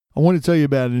I want to tell you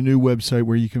about a new website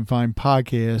where you can find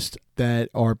podcasts that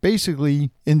are basically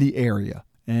in the area,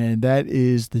 and that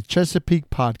is the Chesapeake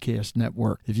Podcast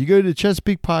Network. If you go to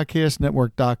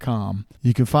ChesapeakePodcastNetwork.com,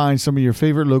 you can find some of your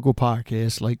favorite local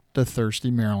podcasts like the Thirsty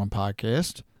Maryland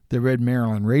Podcast, the Red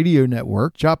Maryland Radio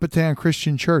Network, Joppatown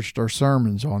Christian Church, their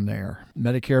sermons on there,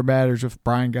 Medicare Matters with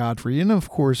Brian Godfrey, and of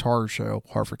course, Horror Show,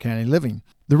 Harford County Living.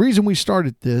 The reason we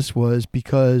started this was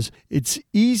because it's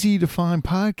easy to find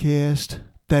podcasts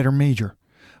that are major,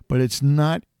 but it's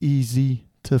not easy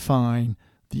to find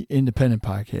the independent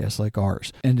podcasts like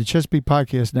ours. And the Chesapeake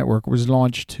Podcast Network was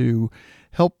launched to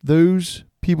help those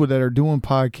people that are doing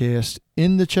podcasts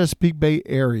in the Chesapeake Bay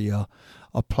area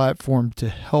a platform to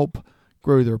help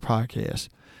grow their podcast.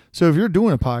 So if you're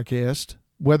doing a podcast,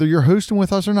 whether you're hosting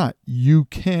with us or not, you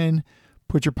can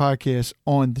put your podcast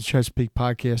on the Chesapeake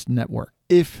Podcast Network.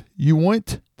 If you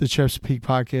want the Chesapeake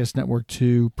Podcast Network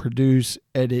to produce,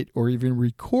 edit, or even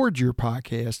record your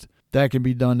podcast, that can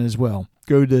be done as well.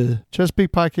 Go to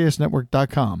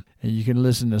ChesapeakePodcastNetwork.com and you can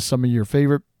listen to some of your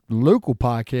favorite local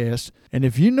podcasts. And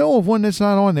if you know of one that's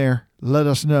not on there, let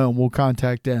us know and we'll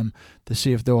contact them to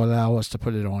see if they'll allow us to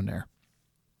put it on there.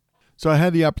 So I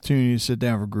had the opportunity to sit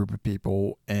down with a group of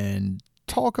people and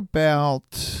talk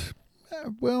about,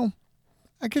 well,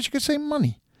 I guess you could say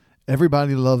money.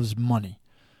 Everybody loves money.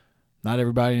 Not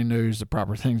everybody knows the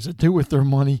proper things to do with their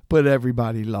money, but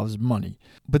everybody loves money.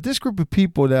 But this group of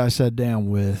people that I sat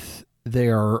down with, they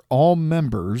are all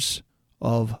members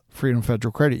of Freedom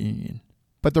Federal Credit Union,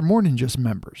 but they're more than just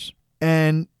members.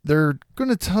 And they're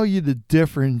going to tell you the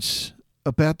difference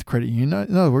about the credit union.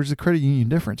 In other words, the credit union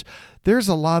difference. There's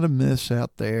a lot of myths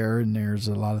out there, and there's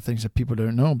a lot of things that people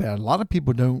don't know about. A lot of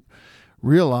people don't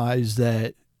realize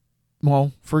that,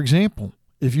 well, for example,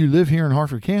 if you live here in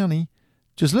Harford County,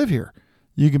 just live here.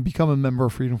 You can become a member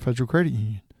of Freedom Federal Credit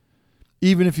Union,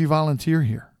 even if you volunteer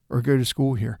here or go to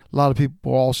school here. A lot of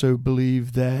people also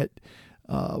believe that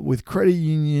with credit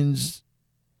unions,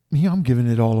 I'm giving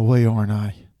it all away, aren't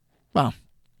I? Well,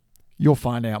 you'll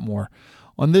find out more.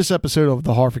 On this episode of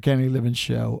the Harford County Living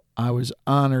Show, I was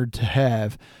honored to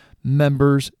have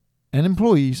members and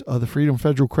employees of the Freedom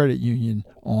Federal Credit Union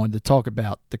on to talk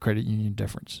about the credit union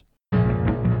difference.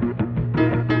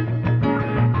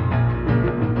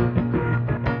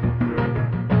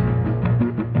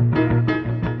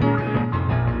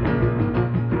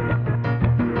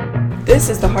 This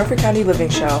is the Harford County Living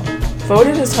Show,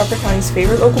 voted as Harford County's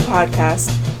favorite local podcast,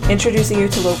 introducing you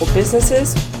to local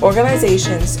businesses,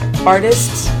 organizations,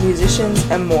 artists, musicians,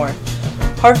 and more.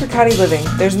 Harford County Living,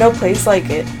 there's no place like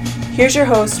it. Here's your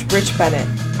host, Rich Bennett.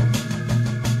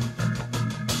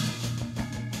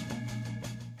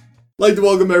 I'd like to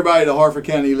welcome everybody to Harford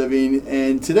County Living,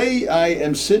 and today I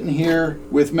am sitting here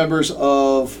with members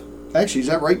of, actually, is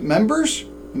that right? Members?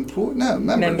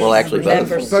 Members. Well, actually,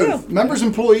 both. Members,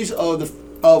 employees of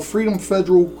Freedom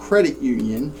Federal Credit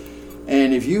Union.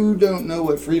 And if you don't know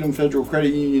what Freedom Federal Credit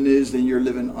Union is, then you're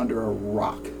living under a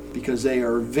rock, because they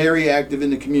are very active in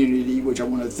the community, which I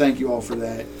want to thank you all for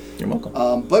that. You're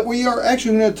welcome. But we are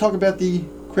actually going to talk about the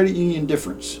credit union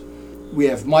difference. We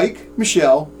have Mike,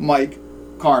 Michelle, Mike,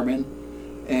 Carmen,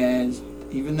 and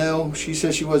even though she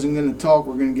says she wasn't going to talk,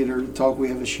 we're going to get her to talk. We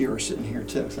have Ashira sitting here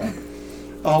too. So.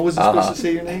 Was I supposed to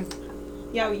say your name?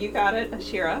 Yeah, well, you got it,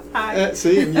 Ashira. Hi.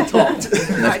 See, and you talked.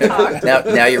 I talked.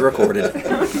 Now you're recorded.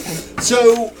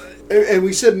 So, and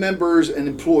we said members and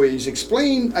employees.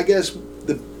 Explain, I guess,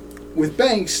 with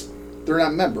banks, they're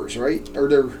not members, right? Or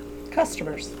they're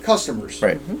Customers.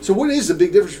 Right. So what is the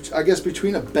big difference, I guess,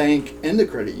 between a bank and the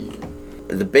credit union?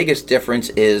 The biggest difference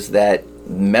is that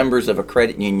members of a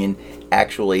credit union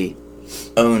actually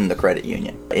own the credit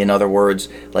union. In other words,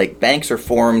 like, banks are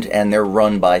formed and they're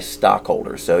run by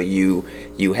stockholders. So you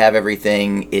have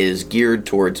everything is geared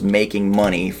towards making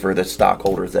money for the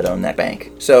stockholders that own that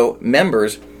bank. So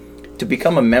members, to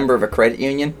become a member of a credit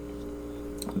union,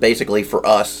 basically for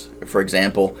us, for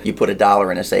example, you put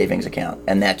 $1 in a savings account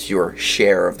and that's your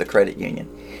share of the credit union.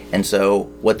 And so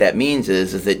what that means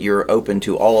is that you're open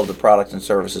to all of the products and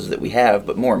services that we have,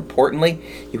 but more importantly,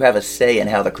 you have a say in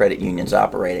how the credit union's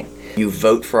operating. You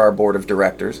vote for our board of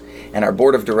directors, and our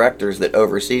board of directors that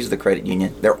oversees the credit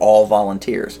union, they're all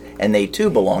volunteers, and they too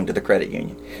belong to the credit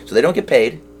union. So they don't get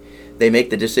paid. They make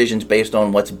the decisions based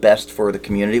on what's best for the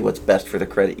community, what's best for the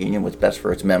credit union, what's best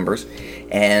for its members,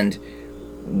 and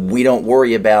we don't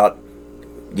worry about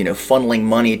funneling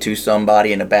money to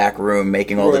somebody in a back room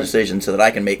making all the decisions so that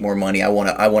I can make more money. I want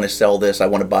to sell this, I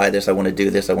want to buy this, I want to do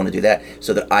this, I want to do that,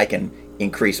 so that I can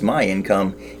increase my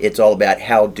income. It's all about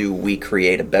how do we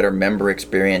create a better member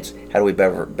experience, how do we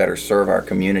better serve our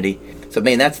community. So,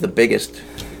 that's the biggest.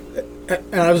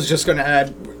 And I was just going to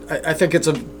add, I think it's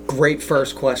a great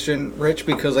first question, Rich,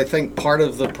 because I think part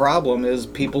of the problem is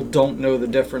people don't know the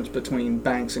difference between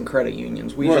banks and credit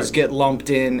unions. We just get lumped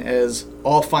in as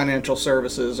all financial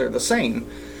services are the same.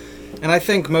 And I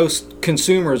think most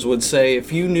consumers would say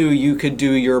if you knew you could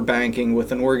do your banking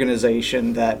with an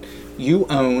organization that you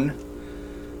own,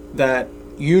 that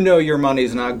you know your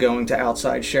money's not going to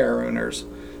outside share owners,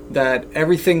 that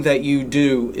everything that you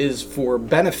do is for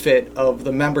benefit of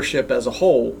the membership as a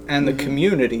whole and the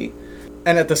community,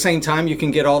 and at the same time you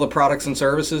can get all the products and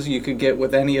services you could get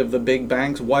with any of the big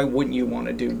banks, why wouldn't you want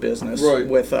to do business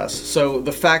with us? So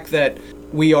the fact that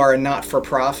we are a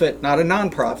not-for-profit, not a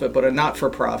non-profit, but a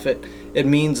not-for-profit, it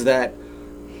means that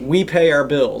we pay our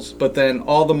bills, but then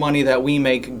all the money that we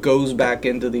make goes back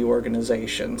into the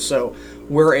organization. So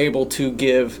we're able to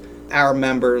give our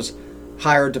members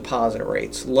higher deposit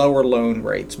rates, lower loan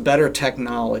rates, better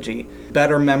technology,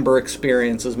 better member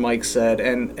experience, as Mike said,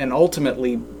 and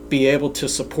ultimately be able to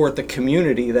support the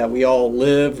community that we all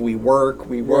live, we work,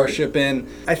 we worship in.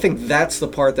 I think that's the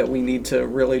part that we need to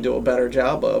really do a better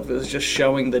job of, is just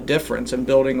showing the difference and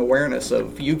building awareness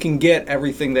of you can get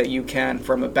everything that you can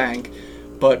from a bank,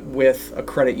 but with a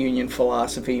credit union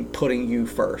philosophy, putting you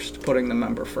first, putting the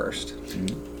member first.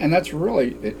 And it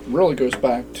really goes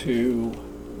back to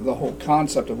the whole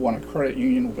concept of when a credit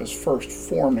union was first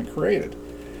formed and created.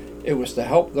 It was to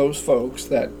help those folks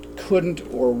that couldn't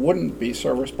or wouldn't be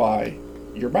serviced by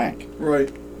your bank. Right.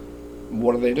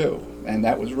 What do? And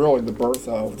that was really the birth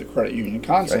of the credit union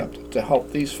concept, to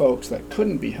help these folks that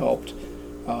couldn't be helped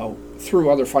through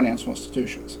other financial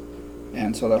institutions.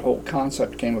 And so that whole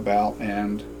concept came about,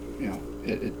 and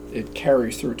it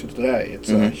carries through to today. It's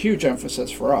a huge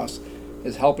emphasis for us,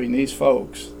 is helping these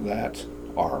folks that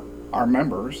are our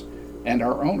members and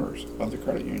our owners of the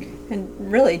credit union.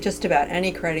 And really just about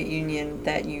any credit union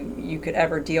that you could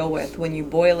ever deal with, when you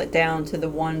boil it down to the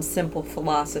one simple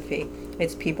philosophy,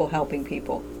 it's people helping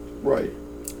people. Right.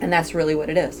 And that's really what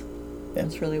it is. Yeah.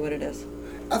 That's really what it is.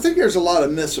 I think there's a lot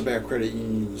of myths about credit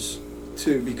unions,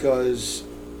 too, because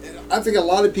I think a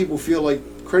lot of people feel like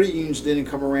credit unions didn't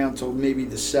come around until maybe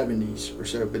the 70s or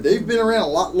so, but they've been around a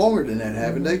lot longer than that,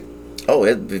 haven't they? Oh,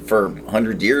 for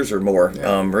 100 years or more,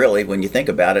 really, when you think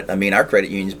about it. I mean, our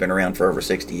credit union's been around for over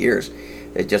 60 years,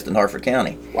 just in Harford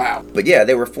County. Wow. But yeah,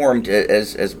 they were formed,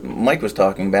 as Mike was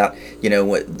talking about,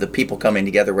 the people coming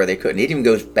together where they couldn't. It even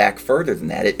goes back further than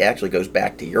that. It actually goes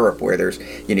back to Europe, where there's,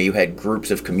 you had groups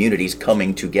of communities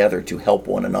coming together to help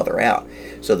one another out.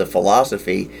 So the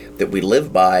philosophy that we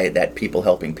live by, that people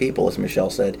helping people, as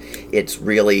Michelle said, it's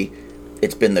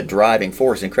been the driving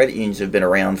force. And credit unions have been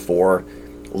around for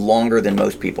longer than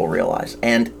most people realize.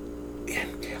 And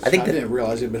I didn't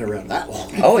realize it'd been around that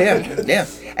long. Oh yeah.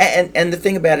 And the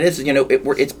thing about it is,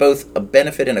 it's both a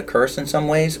benefit and a curse in some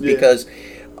ways, because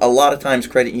a lot of times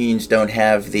credit unions don't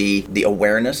have the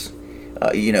awareness.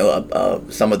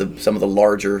 Some of the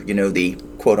larger, the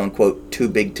quote unquote too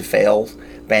big to fail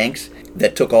banks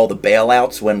that took all the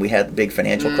bailouts when we had the big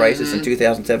financial crisis in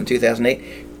 2007,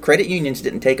 2008. Credit unions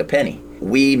didn't take a penny.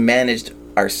 We managed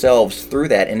ourselves through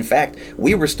that. In fact,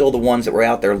 we were still the ones that were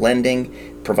out there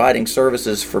lending, providing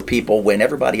services for people when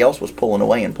everybody else was pulling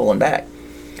away and pulling back.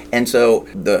 And so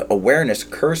the awareness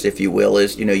curse, if you will,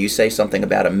 is, you say something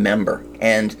about a member,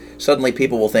 and suddenly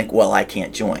people will think, well, I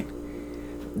can't join.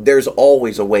 There's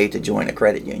always a way to join a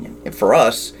credit union. And for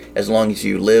us, as long as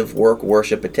you live, work,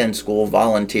 worship, attend school,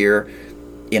 volunteer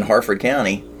in Harford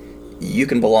County, you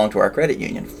can belong to our credit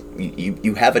union.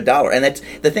 You have $1, and that's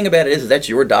the thing about it is that's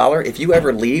your dollar. If you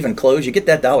ever leave and close, you get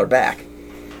that $1 back.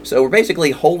 So we're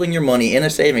basically holding your money in a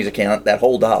savings account, that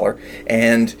whole $1,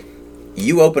 and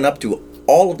you open up to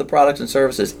all of the products and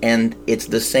services, and it's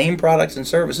the same products and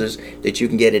services that you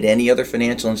can get at any other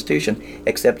financial institution,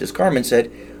 except, as Carmen said,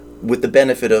 with the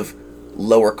benefit of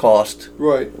lower cost,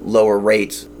 lower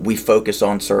rates. We focus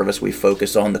on service, we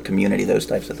focus on the community, those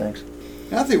types of things.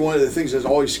 And I think one of the things that's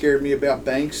always scared me about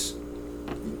banks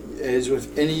is,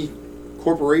 with any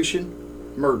corporation,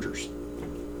 mergers.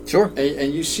 Sure.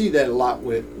 And you see that a lot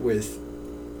with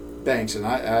banks, and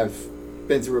I've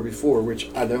been through it before, which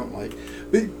I don't like.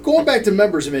 But going back to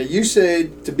members a minute, you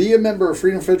said to be a member of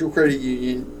Freedom Federal Credit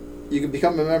Union, you can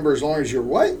become a member as long as you're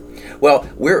what? Well,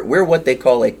 we're what they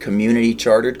call a community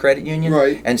chartered credit union.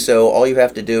 Right. And so all you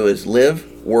have to do is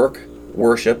live, work,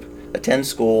 worship, attend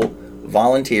school,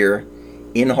 volunteer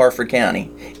in Harford County.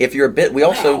 If you're a bit, we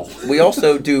also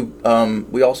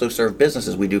serve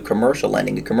businesses. We do commercial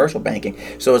lending and commercial banking.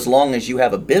 So as long as you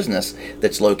have a business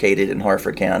that's located in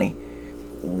Harford County,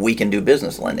 we can do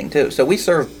business lending too. So we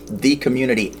serve the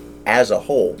community as a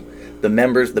whole, the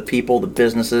members, the people, the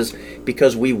businesses,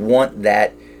 because we want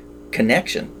that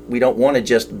connection. We don't want to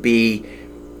just be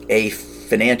a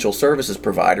financial services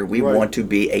provider. We want to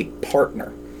be a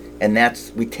partner. And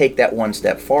we take that one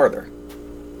step farther.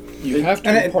 You have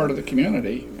to be part of the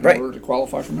community in order to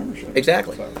qualify for membership.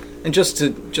 Exactly. So. And just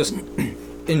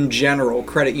in general,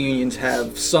 credit unions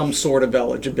have some sort of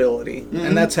eligibility,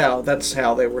 and that's how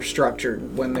they were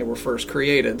structured when they were first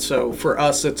created. So for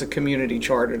us, it's a community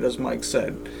chartered, as Mike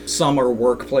said. Some are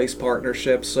workplace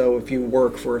partnerships, so if you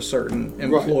work for a certain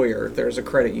employer, there's a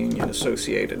credit union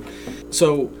associated.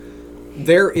 So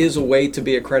there is a way to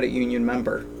be a credit union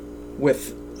member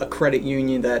with a credit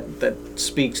union that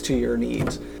speaks to your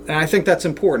needs. And I think that's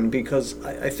important because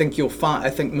I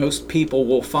think most people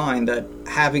will find that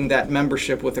having that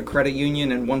membership with a credit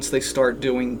union, and once they start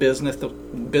doing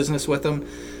business with them,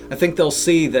 I think they'll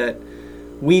see that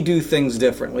we do things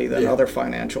differently than other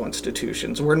financial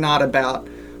institutions. We're not about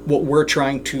what we're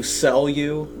trying to sell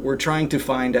you. We're trying to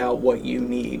find out what you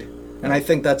need. And I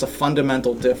think that's a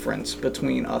fundamental difference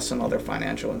between us and other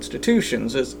financial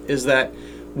institutions is that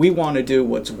we want to do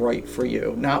what's right for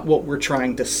you, not what we're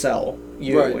trying to sell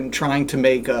you and trying to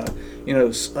make a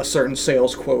certain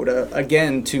sales quota,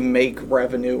 again, to make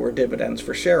revenue or dividends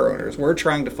for share owners. We're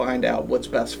trying to find out what's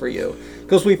best for you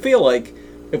because we feel like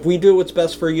if we do what's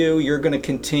best for you, you're going to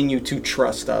continue to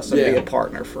trust us and be a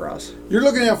partner for us. You're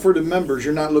looking out for the members.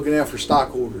 You're not looking out for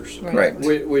stockholders. Right.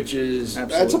 Which is,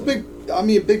 that's a big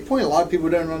point a lot of people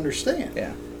don't understand.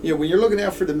 Yeah. When you're looking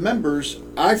out for the members,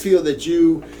 I feel that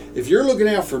if you're looking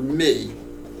out for me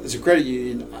as a credit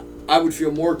union, I would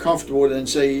feel more comfortable than,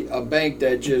 say, a bank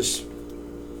that just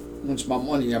wants my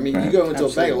money. I mean, you go into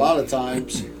a bank, a lot of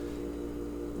times,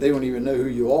 they don't even know who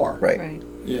you are. Right.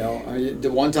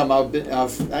 The one time I've been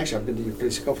to your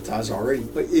place a couple times already,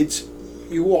 but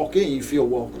you walk in, you feel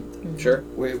welcomed. Sure.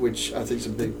 Which I think is a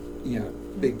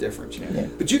big difference. Yeah.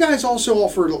 But you guys also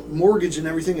offer mortgage and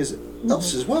everything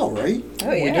else as well, right?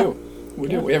 Oh, yeah. We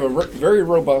do. We have a very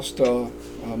robust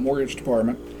mortgage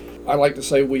department. I like to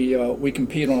say we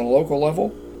compete on a local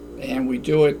level, and we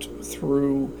do it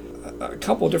through a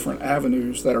couple of different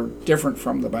avenues that are different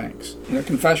from the banks.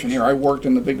 Confession here, I worked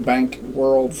in the big bank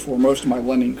world for most of my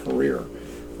lending career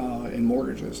in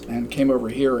mortgages, and came over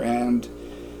here and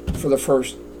for the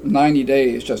first 90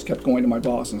 days just kept going to my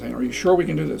boss and saying, "Are you sure we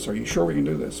can do this? Are you sure we can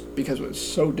do this?" Because it was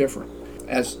so different.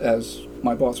 As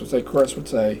my boss would say, Chris would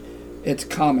say, it's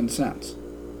common sense.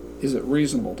 Is it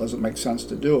reasonable? Does it make sense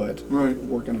to do it? Right.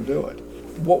 We're going to do it.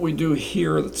 What we do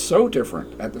here that's so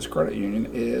different at this credit union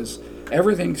is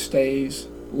everything stays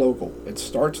local. It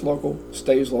starts local,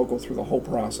 stays local through the whole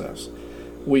process.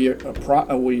 We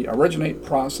originate,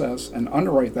 process, and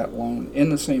underwrite that loan in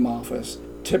the same office,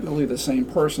 typically the same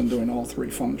person doing all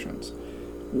three functions.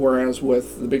 Whereas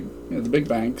with the big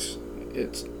banks,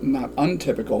 it's not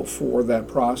untypical for that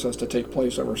process to take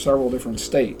place over several different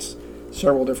states,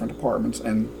 several different departments,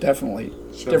 and definitely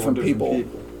different people.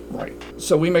 Right.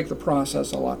 So we make the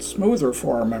process a lot smoother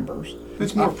for our members.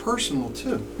 It's more personal,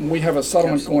 too. We have a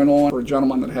settlement going on for a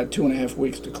gentleman that had 2.5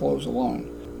 weeks to close a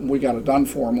loan. We got it done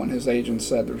for him when his agent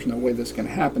said there's no way this can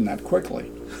happen that quickly.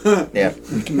 Yeah.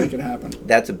 We can make it happen.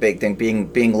 That's a big thing.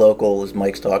 Being local, as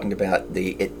Mike's talking about,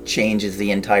 it changes the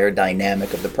entire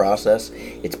dynamic of the process.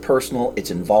 It's personal,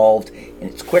 it's involved, and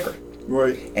it's quicker.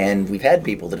 Right. And we've had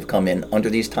people that have come in under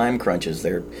these time crunches.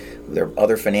 Their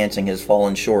other financing has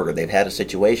fallen short, or they've had a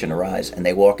situation arise, and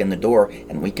they walk in the door,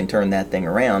 and we can turn that thing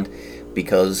around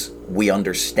because we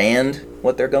understand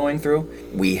what they're going through.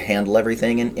 We handle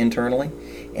everything internally,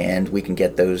 and we can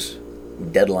get those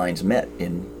deadlines met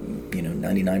in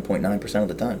 99.9% of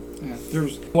the time. Yeah.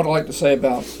 There's what I like to say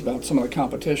about some of the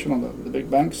competition on the big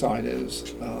bank side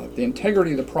is the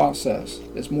integrity of the process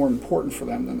is more important for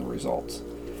them than the results.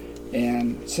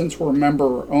 And since we're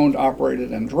member owned,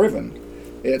 operated, and driven,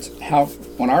 it's how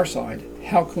on our side,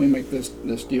 how can we make this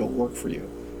deal work for you?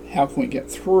 How can we get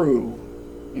through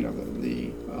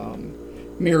the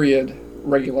myriad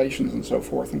regulations and so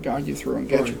forth and guide you through and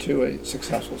get you to a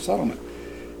successful settlement?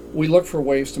 We look for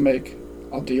ways to make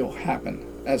a deal happen,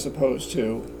 as opposed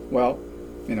to,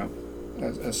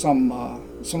 as some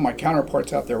of my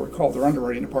counterparts out there would call their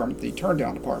underwriting department the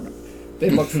turn-down department. They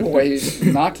look for ways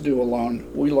not to do a loan.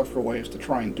 We look for ways to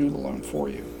try and do the loan for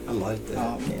you. I like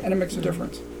that. And it makes a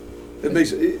difference.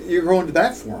 You're going to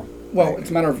bat for them. Well, it's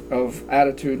a matter of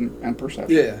attitude and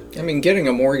perception. Yeah. I mean, getting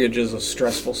a mortgage is a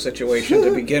stressful situation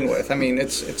to begin with. I mean,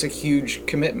 it's a huge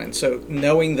commitment. So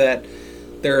knowing that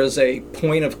there is a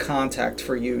point of contact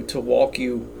for you to walk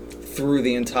you through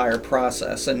the entire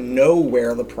process and know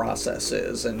where the process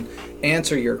is and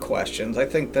answer your questions, I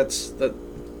think that's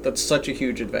such a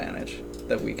huge advantage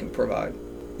that we can provide.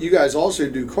 You guys also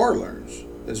do car loans.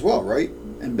 as well, right?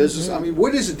 And business. I mean,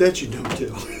 what is it that you don't do?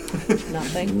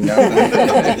 Nothing. No.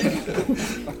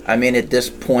 I mean, at this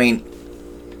point,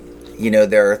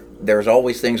 there's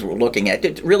always things we're looking at.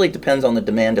 It really depends on the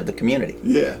demand of the community.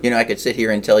 Yeah. I could sit here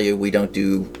and tell you we don't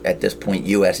do, at this point,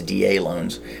 USDA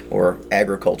loans or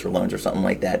agriculture loans or something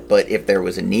like that. But if there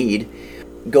was a need,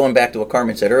 going back to what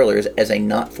Carmen said earlier, as a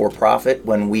not-for-profit,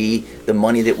 when the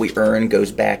money that we earn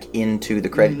goes back into the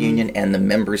credit union, and the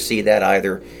members see that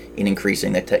either in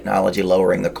increasing the technology,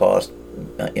 lowering the cost,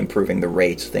 improving the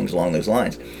rates, things along those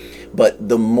lines. But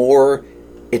the more,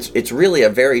 it's really a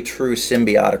very true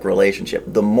symbiotic relationship.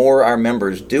 The more our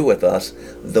members do with us,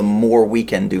 the more we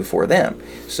can do for them.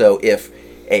 So if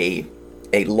a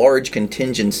large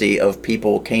contingency of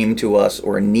people came to us,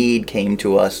 or a need came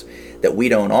to us that we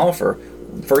don't offer,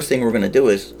 first thing we're going to do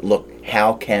is look,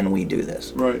 how can we do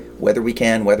this? Right. Whether we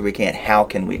can, whether we can't, how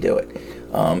can we do it?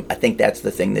 I think that's the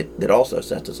thing that also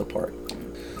sets us apart.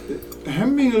 How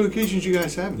many locations you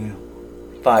guys have now?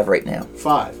 5 right now.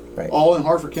 5. Right. All in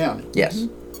Harford County. Yes.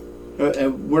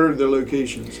 And what are the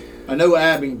locations? I know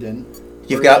Abingdon.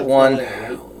 You've got Right? one.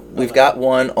 We've got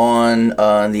one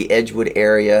on the Edgewood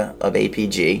area of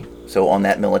APG, so on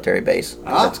that military base.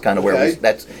 That's kind of okay.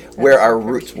 that's where our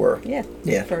roots were. Yeah.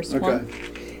 Yeah. First Okay. one.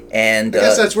 And I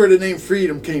guess that's where the name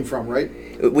Freedom came from, right?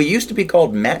 we used to be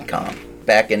called MATCOM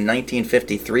back in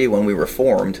 1953 when we were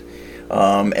formed.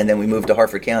 And then we moved to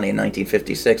Harford County in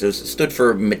 1956. It stood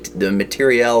for the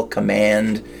Materiel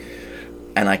Command,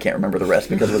 and I can't remember the rest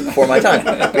because it was before my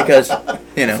time. Because,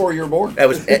 Before you were born. that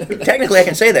was technically I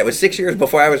can say that it was 6 years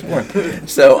before I was born.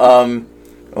 So,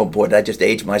 oh boy, did I just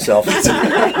age myself?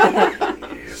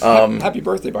 Happy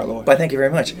birthday, by the way. But thank you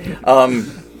very much.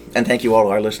 And thank you all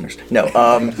our listeners. No,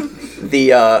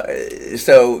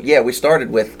 so yeah, we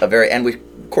started with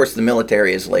of course, the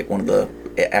military is like one of the,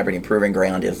 Aberdeen Proving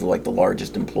Ground is like the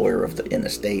largest employer in the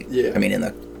state. Yeah. I mean, in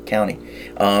the county.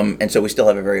 And so we still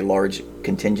have a very large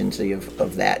contingency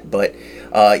of that. But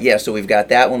so we've got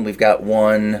that one. We've got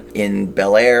one in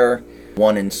Bel Air,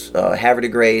 one in Havre de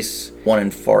Grace, one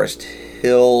in Forest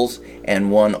Hills,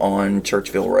 and one on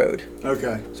Churchville Road.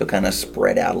 Okay. So kind of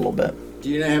spread out a little bit. Do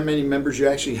you know how many members you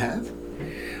actually have?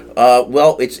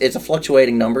 Well, it's a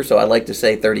fluctuating number, so I like to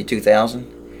say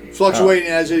 32,000. Fluctuating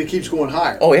as it keeps going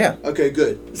higher. Oh yeah. Okay,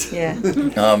 good. Yeah.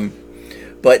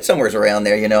 But somewhere's around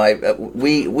there,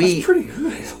 we That's pretty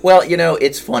good. Well,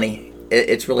 it's funny.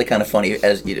 It's really kind of funny,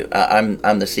 as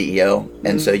I'm the CEO,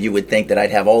 and so you would think that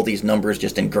I'd have all these numbers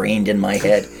just ingrained in my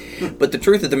head. But the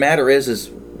truth of the matter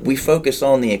is we focus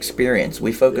on the experience.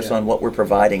 We focus on what we're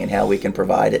providing and how we can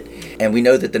provide it. And we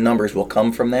know that the numbers will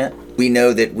come from that. We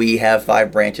know that we have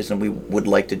 5 branches and we would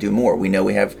like to do more. We know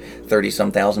we have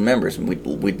 30-some thousand members and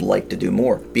we'd like to do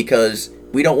more. Because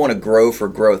we don't want to grow for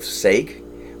growth's sake.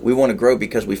 We want to grow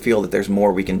because we feel that there's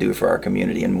more we can do for our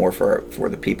community and more for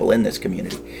the people in this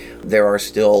community. There are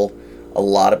still a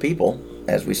lot of people,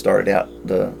 as we started out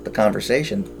the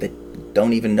conversation, that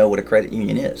don't even know what a credit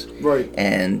union is. Right.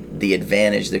 And the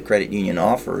advantage that credit union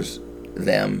offers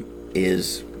them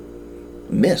is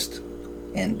missed.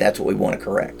 And that's what we want to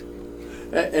correct.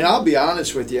 And I'll be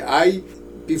honest with you,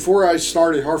 before I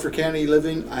started Harford County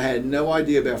Living, I had no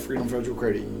idea about Freedom Federal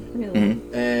Credit Union. Really?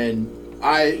 Mm-hmm.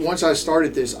 And once I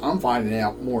started this, I'm finding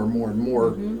out more and more and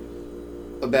more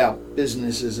about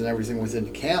businesses and everything within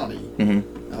the county,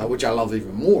 which I love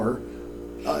even more.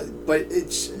 But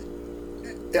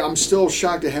I'm still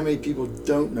shocked at how many people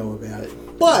don't know about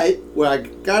it. But what I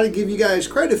got to give you guys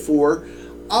credit for,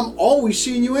 I'm always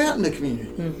seeing you out in the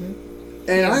community.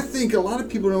 And I think a lot of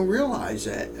people don't realize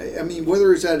that. I mean,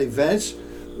 whether it's at events,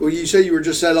 well, you say you were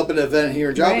just set up at an event here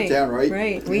in Joppatown, right?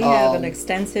 Right. We have an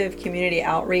extensive community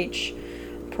outreach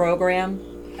program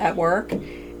at work,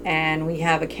 and we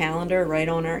have a calendar right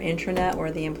on our intranet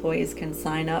where the employees can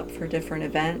sign up for different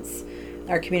events.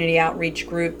 Our community outreach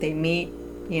group, they meet,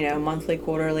 monthly,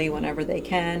 quarterly, whenever they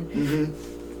can,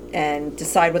 and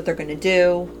decide what they're going to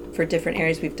do for different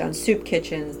areas. We've done soup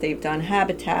kitchens, they've done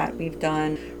Habitat, we've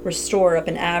done Restore up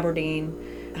in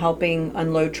Aberdeen, helping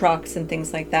unload trucks and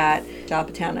things like that.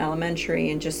 Joppatown Elementary,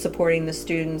 and just supporting the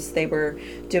students. They were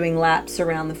doing laps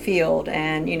around the field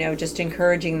and, just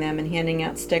encouraging them and handing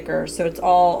out stickers. So it's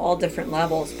all different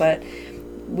levels, but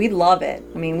we love it.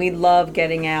 I mean, we love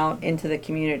getting out into the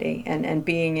community and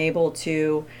being able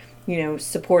to,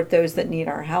 support those that need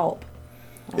our help.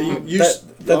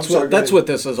 That's what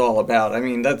this is all about. I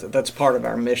mean, that's part of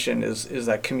our mission is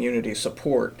that community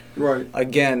support. Right.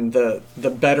 Again, the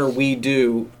better we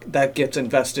do, that gets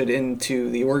invested into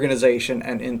the organization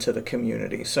and into the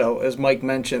community. So as Mike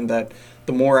mentioned, that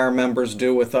the more our members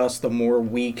do with us, the more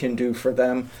we can do for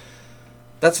them.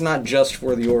 that's not just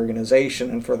for the organization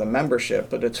and for the membership,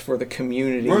 but it's for the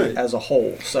community Right. as a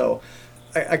whole. So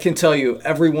I can tell you,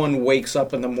 everyone wakes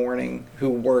up in the morning who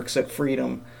works at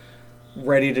Freedom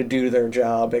ready to do their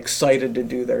job, excited to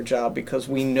do their job, because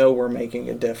we know we're making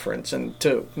a difference. And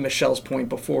to Michelle's point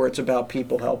before, it's about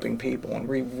people helping people, and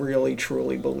we really,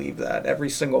 truly believe that. Every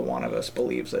single one of us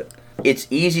believes it. It's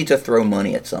easy to throw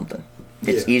money at something.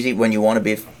 It's easy when you want to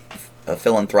be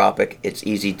philanthropic. It's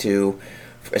easy to,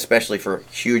 especially for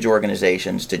huge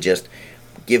organizations, to just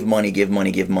give money, give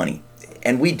money, give money.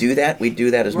 And we do that. We do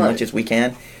that as Right. much as we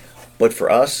can. But for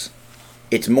us,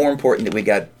 it's more important that we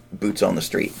got boots on the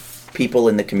street, people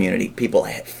in the community, people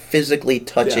physically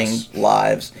touching Yes.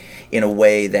 lives in a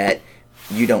way that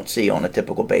you don't see on a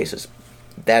typical basis.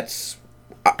 That's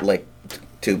like,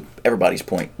 to everybody's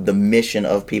point, the mission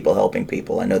of people helping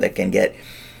people. I know that can get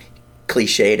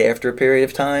cliched after a period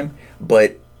of time,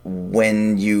 but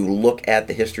when you look at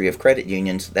the history of credit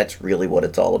unions, that's really what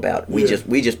it's all about. We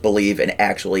just believe in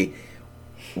actually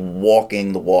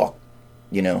walking the walk,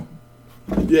 you know.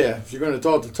 Yeah, if you're going to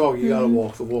talk the talk, you got to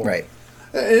walk the walk. Right.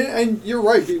 And you're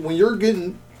right. When you're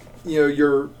getting,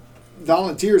 your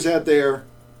volunteers out there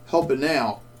helping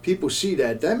out, people see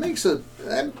that. That makes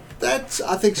that's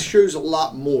I think shows a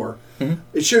lot more. Mm-hmm.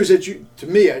 It shows that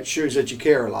it shows that you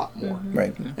care a lot more.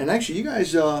 Right. And actually, you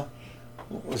guys, well,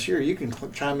 sure, you can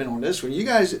chime in on this one. You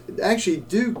guys actually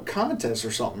do contests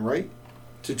or something, right?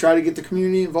 To try to get the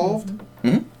community involved.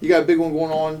 Mm-hmm. You got a big one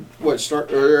going on.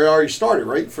 Or already started,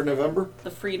 right, for November?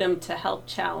 The Freedom to Help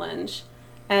Challenge.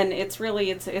 And it's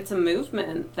really, it's a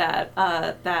movement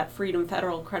that Freedom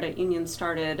Federal Credit Union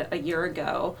started a year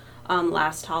ago,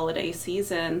 last holiday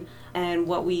season. And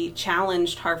what we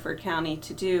challenged Harford County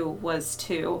to do was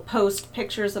to post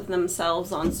pictures of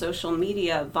themselves on social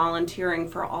media volunteering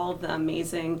for all of the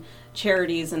amazing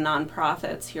charities and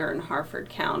nonprofits here in Harford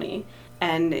County.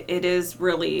 And it is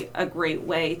really a great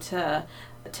way to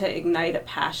ignite a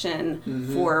passion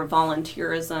for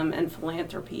volunteerism and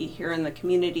philanthropy here in the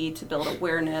community, to build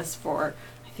awareness for,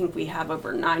 I think we have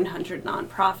over 900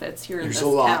 nonprofits here in this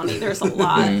county. There's a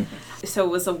lot. So it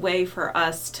was a way for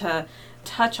us to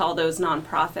touch all those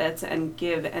nonprofits and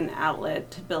give an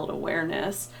outlet to build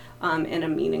awareness in a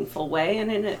meaningful way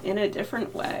and in a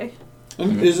different way.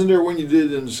 Isn't there one you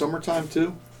did in the summertime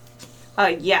too?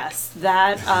 Yes,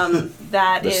 that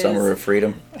The is Summer of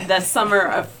Freedom. the Summer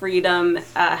of Freedom,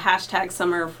 hashtag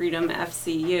Summer of Freedom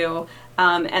FCU.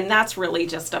 And that's really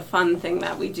just a fun thing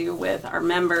that we do with our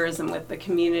members and with the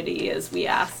community, is we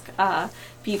ask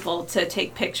people to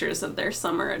take pictures of their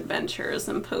summer adventures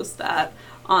and post that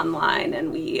online,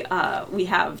 and we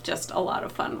have just a lot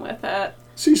of fun with it.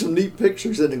 See some neat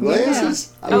pictures in the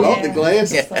glasses. Yeah. I love yeah. the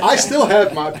glasses. Yeah. I still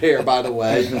have my pair, by the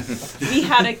way. We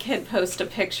had a kid post a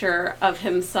picture of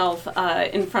himself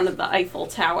in front of the Eiffel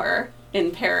Tower in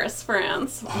Paris,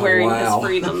 France, wearing wow. his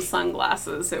Freedom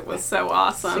sunglasses. It was so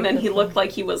awesome. And he looked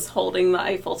like he was holding the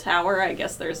Eiffel Tower. I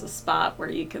guess there's a spot where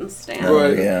you can stand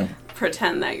Right. Yeah.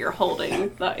 pretend that you're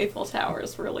holding the Eiffel Tower.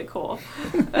 Is really cool.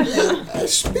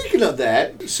 Speaking of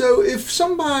that, so if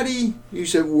somebody, you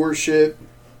said worship,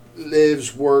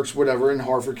 lives, works, whatever, in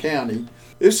Harford County,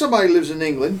 if somebody lives in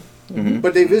England,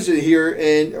 but they visit here,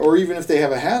 or even if they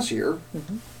have a house here,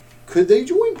 could they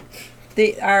join?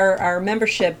 Our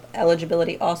membership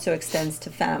eligibility also extends to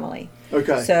family.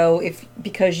 Okay. So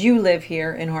because you live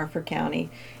here in Harford County,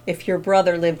 if your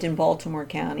brother lived in Baltimore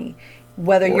County,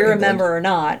 whether Or you're England. a member or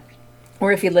not,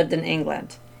 or if he lived in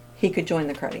England, he could join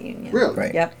the credit union. Really?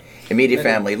 Right. Yep. Immediate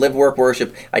family, live, work,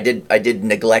 worship. I did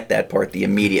neglect that part, the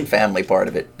immediate family part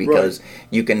of it, because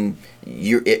and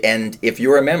if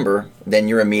you're a member, then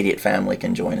your immediate family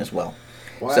can join as well.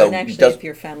 Wow. So And actually, does- if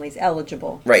your family's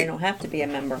eligible, Right. they don't have to be a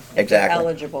member. If Exactly. they're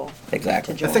eligible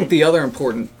Exactly. to I join. think the other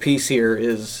important piece here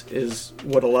is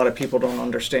what a lot of people don't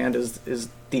understand is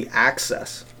the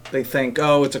access. They think,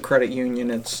 oh, it's a credit union,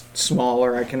 it's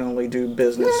smaller, I can only do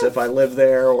business if I live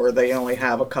there, or they only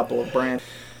have a couple of branches.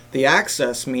 The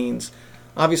access means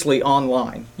obviously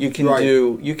online. You can Right.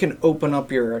 you can open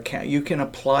up your account, you can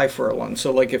apply for a loan.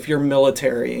 So like if you're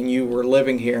military and you were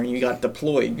living here and you got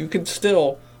deployed, you could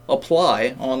still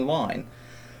apply online.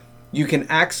 You can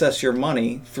access your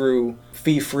money through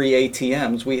fee-free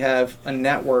ATMs. We have a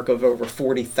network of over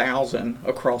 40,000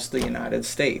 across the United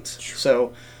States.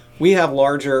 So we have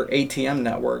larger ATM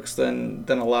networks than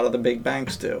a lot of the big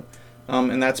banks do.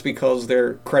 And that's because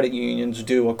their credit unions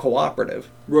do a cooperative.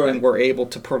 Right. And we're able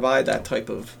to provide that type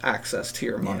of access to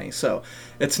your money. So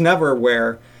it's never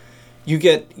where you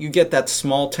get that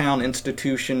small town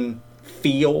institution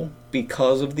feel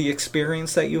because of the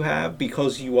experience that you have,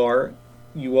 because you are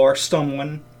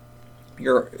someone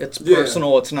it's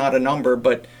personal, it's not a number,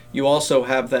 but you also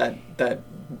have that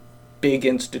big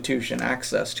institution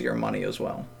access to your money as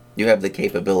well. You have the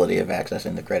capability of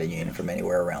accessing the credit union from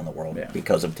anywhere around the world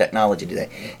because of technology today.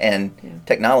 And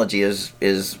technology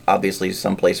is obviously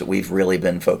someplace that we've really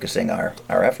been focusing our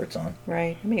efforts on.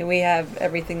 Right. I mean, we have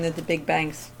everything that the big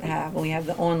banks have. We have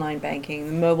the online banking,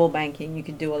 the mobile banking. You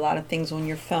can do a lot of things on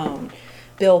your phone.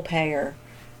 Bill payer,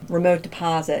 remote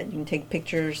deposit. You can take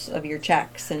pictures of your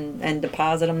checks and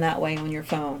deposit them that way on your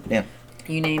phone. Yeah.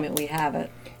 You name it, we have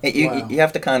it. You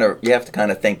have to kind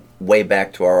of think way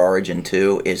back to our origin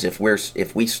too. Is if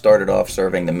we started off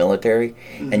serving the military,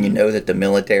 and you know that the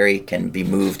military can be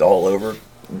moved all over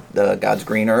God's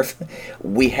green earth,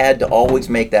 we had to always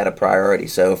make that a priority.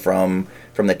 So from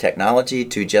the technology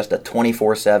to just a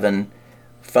 24/7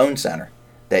 phone center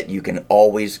that you can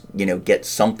always get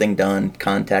something done,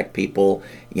 contact people,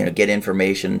 get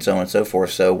information, so on and so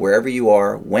forth. So wherever you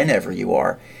are, whenever you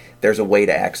are, there's a way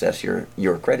to access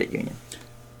your credit union.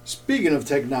 Speaking of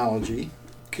technology,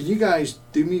 can you guys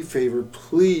do me a favor?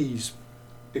 Please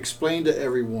explain to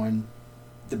everyone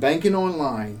the banking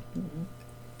online.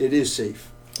 It is safe.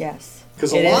 Yes.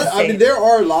 Because there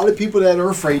are a lot of people that are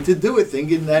afraid to do it,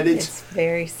 thinking that it's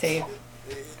very safe.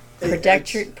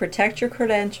 Protect your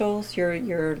credentials,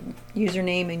 your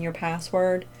username and your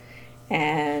password,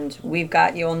 and we've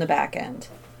got you on the back end.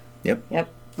 Yep.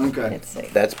 Okay. It's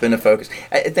safe. That's been a focus.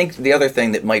 I think the other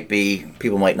thing that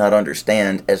people might not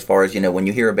understand, as far as when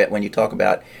you talk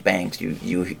about banks,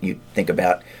 you think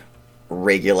about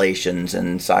regulations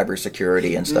and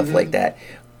cybersecurity and stuff like that.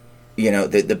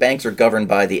 The banks are governed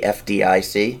by the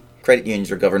FDIC. Credit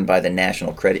unions are governed by the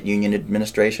National Credit Union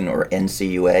Administration, or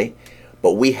NCUA.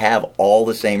 But we have all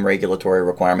the same regulatory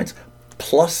requirements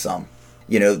plus some.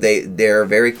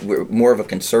 We're more of a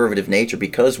conservative nature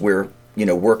because we're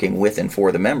working with and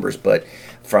for the members, but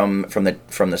from the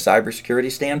cybersecurity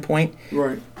standpoint,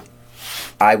 right,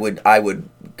 I would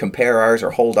compare ours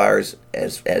or hold ours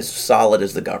as solid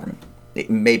as the government.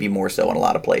 Maybe more so in a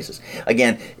lot of places.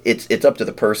 Again, it's up to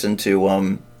the person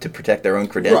to protect their own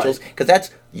credentials, because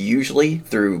that's usually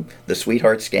through the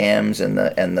sweetheart scams and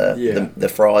the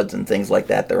frauds and things like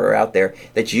that are out there.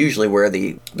 That's usually where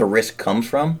the risk comes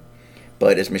from.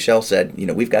 But as Michelle said,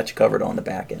 we've got you covered on the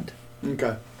back end.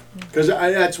 Okay. Because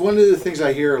that's one of the things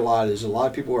I hear a lot is a lot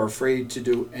of people are afraid to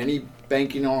do any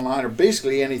banking online or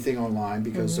basically anything online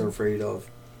because they're afraid of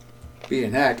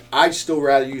being hacked. I'd still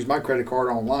rather use my credit card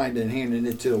online than handing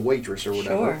it to the waitress or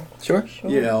whatever. Sure.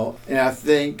 And I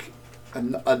think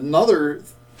another,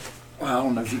 I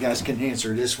don't know if you guys can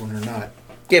answer this one or not.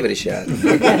 Give it a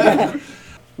shot.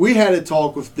 We had a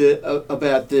talk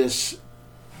about this.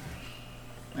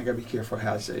 I gotta be careful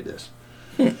how I say this.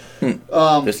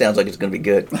 This sounds like it's going to be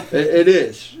good. It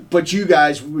is. But you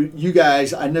guys,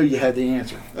 I know you have the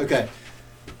answer. Okay.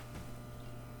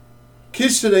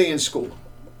 Kids today in school.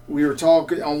 We were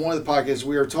talking on one of the podcasts,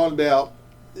 we were talking about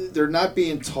they're not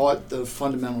being taught the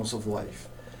fundamentals of life,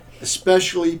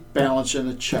 especially balancing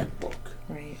a checkbook.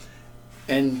 Right.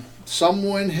 And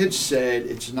someone had said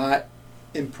it's not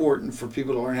important for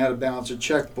people to learn how to balance a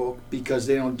checkbook because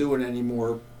they don't do it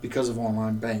anymore because of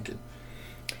online banking.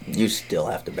 You still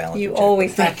have to balance. You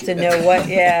always have to know what.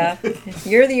 Yeah,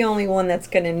 you're the only one that's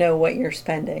going to know what you're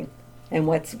spending and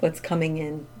what's coming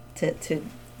in to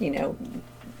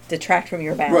detract from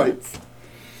your balance. Right.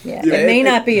 Yeah, it may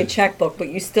not be a checkbook, but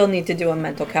you still need to do a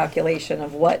mental calculation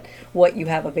of what you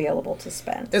have available to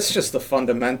spend. It's just the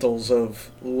fundamentals of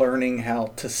learning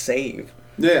how to save.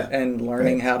 Yeah. And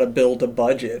learning how to build a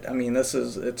budget. I mean, it's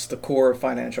the core of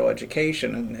financial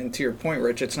education. And to your point,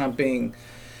 Rich, it's not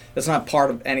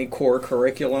part of any core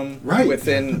curriculum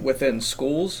within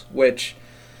schools, which,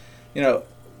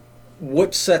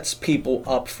 what sets people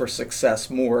up for success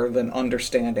more than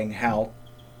understanding how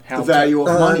the value to of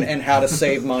earn money and how to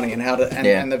save money and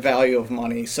and the value of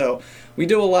money. So we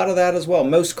do a lot of that as well.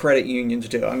 Most credit unions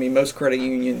do. I mean, most credit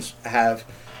unions have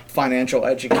financial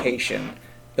education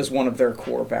as one of their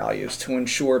core values to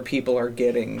ensure people are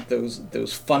getting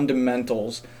those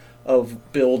fundamentals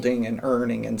of building and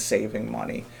earning and saving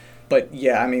money. But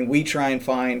yeah, I mean, we try and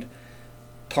find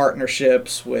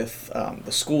partnerships with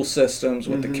the school systems,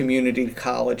 with the community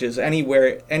colleges, any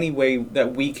way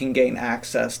that we can gain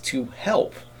access to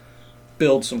help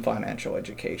build some financial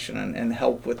education and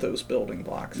help with those building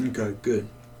blocks. Okay, good.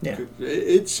 Yeah.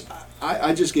 Good.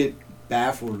 I just get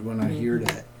baffled when I hear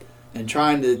that, and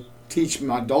trying to teach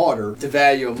my daughter the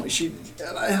value of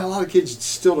a lot of kids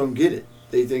still don't get it.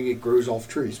 They think it grows off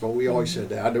trees. Well, we always said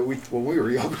that. I know when we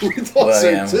were younger, we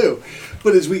thought too.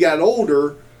 But as we got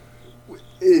older,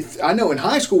 if I know in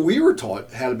high school we were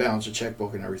taught how to balance a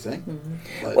checkbook and everything.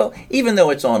 But Well, even though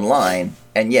it's online,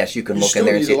 and yes, you can You look in still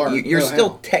there and need to see, learn, you're know still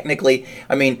how. technically.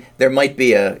 I mean, it might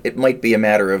be a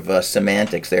matter of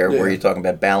semantics there, where Yeah. you're talking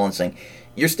about balancing.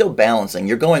 You're still balancing.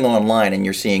 You're going online and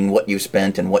you're seeing what you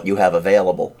spent and what you have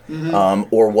available,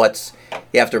 or what's.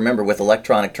 You have to remember with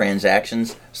electronic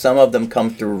transactions, some of them come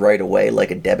through right away,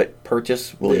 like a debit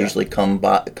purchase will Yeah. usually come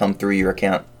through your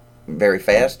account very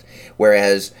fast,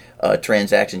 whereas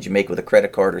transactions you make with a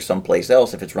credit card or someplace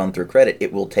else, if it's run through credit,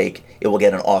 it will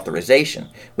get an authorization,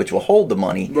 which will hold the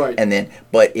money, Right. and then.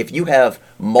 But if you have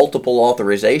multiple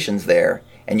authorizations there,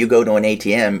 and you go to an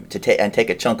ATM and take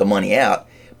a chunk of money out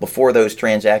before those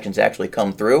transactions actually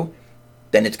come through,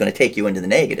 then it's going to take you into the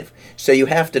negative. So you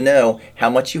have to know how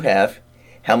much you have,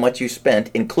 how much you spent,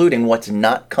 including what's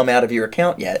not come out of your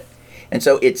account yet. And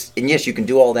so and yes, you can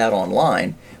do all that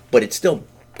online, but it's still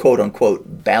quote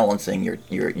unquote balancing your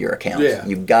accounts. Yeah.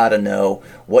 You've got to know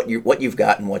what you've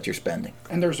got and what you're spending.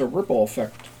 And there's a ripple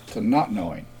effect to not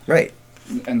knowing. Right.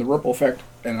 And the ripple effect,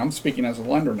 and I'm speaking as a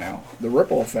lender now, the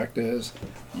ripple effect is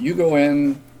you go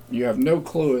in, you have no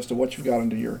clue as to what you've got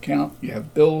into your account. You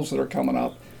have bills that are coming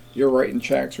up. You're writing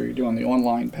checks or you're doing the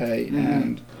online pay,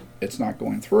 and it's not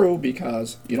going through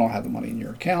because you don't have the money in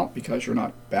your account because you're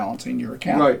not balancing your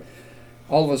account. Right.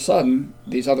 All of a sudden,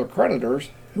 these other creditors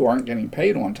who aren't getting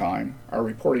paid on time are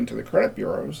reporting to the credit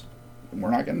bureaus, and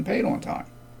we're not getting paid on time.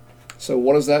 So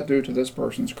what does that do to this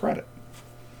person's credit?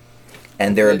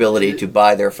 And their ability to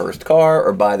buy their first car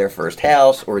or buy their first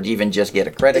house or even just get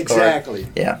a credit card. Exactly.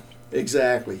 Yeah.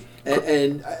 Exactly.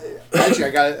 And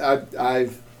actually,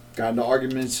 I've gotten into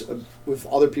arguments with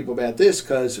other people about this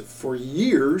because for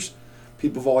years,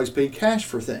 people have always paid cash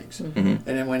for things. And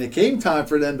then when it came time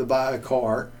for them to buy a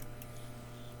car,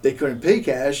 they couldn't pay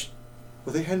cash.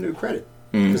 Well, they had no credit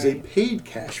because they paid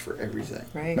cash for everything.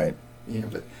 Right.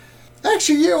 But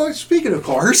actually, speaking of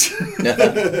cars,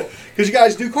 because you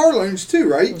guys do car loans too,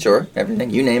 right? Sure. Everything.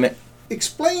 You name it.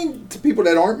 Explain to people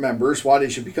that aren't members why they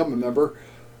should become a member.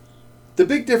 The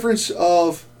big difference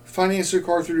of financing a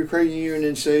car through the credit union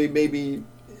and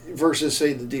versus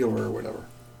say the dealer or whatever.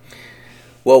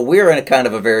 Well, we're in a kind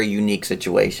of a very unique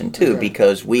situation too, Okay.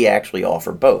 because we actually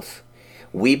offer both.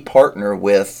 We partner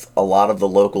with a lot of the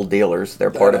local dealers.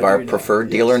 They're part of I our do know, preferred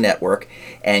yes. dealer network,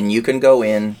 and you can go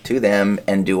in to them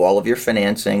and do all of your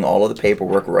financing, all of the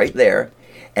paperwork right there,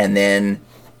 and then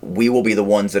we will be the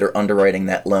ones that are underwriting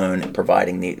that loan and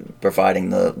providing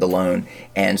the loan.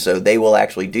 And so they will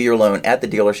actually do your loan at the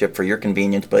dealership for your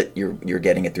convenience, but you're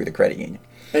getting it through the credit union.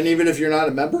 And even if you're not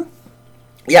a member?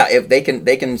 Yeah, if they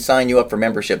can sign you up for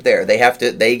membership there. They have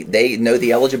to they know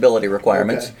the eligibility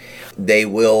requirements. Okay. They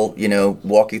will,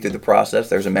 walk you through the process.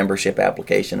 There's a membership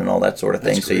application and all that sort of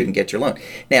thing, That's so you great. can get your loan.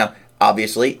 Now,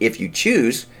 obviously, if you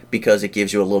choose, because it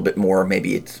gives you a little bit more,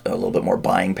 maybe it's a little bit more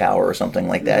buying power or something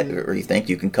like that, or you think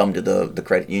you can come to the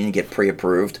credit union, get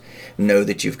pre-approved, know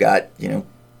that you've got,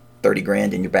 30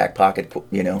 grand in your back pocket,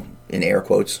 in air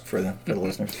quotes for the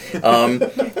listeners,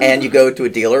 and you go to a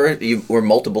dealer, or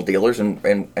multiple dealers,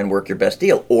 and work your best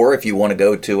deal. Or if you want to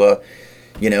go to a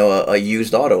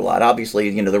used auto lot, obviously,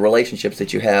 the relationships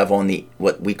that you have on the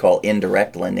what we call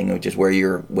indirect lending, which is where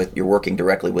you're working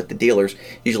directly with the dealers,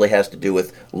 usually has to do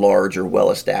with large or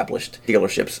well-established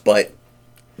dealerships, but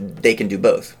they can do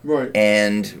both. Right.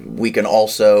 And we can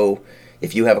also,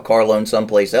 if you have a car loan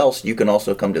someplace else, you can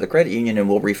also come to the credit union and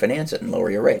we'll refinance it and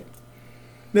lower your rate.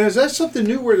 Now, is that something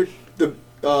new where the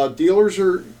dealers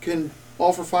can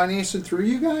offer financing through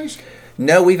you guys?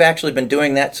 No, we've actually been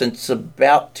doing that since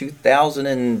about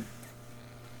 2005.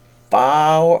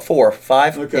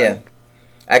 Okay. Yeah.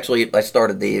 Actually, I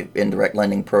started the indirect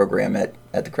lending program at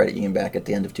the credit union back at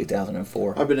the end of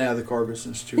 2004. I've been out of the car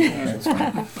business too.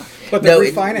 But the No,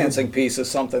 refinancing piece is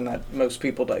something that most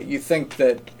people do. You think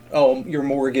that, your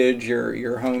mortgage,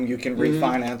 your home, you can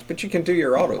refinance, but you can do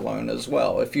your auto loan as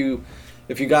well. If you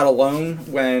got a loan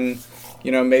when,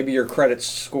 maybe your credit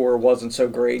score wasn't so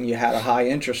great and you had a high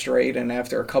interest rate, and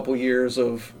after a couple years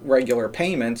of regular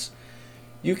payments,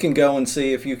 you can go and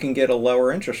see if you can get a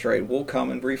lower interest rate. We'll come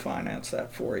and refinance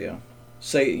that for you.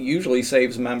 Usually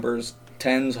saves members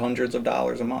tens, hundreds of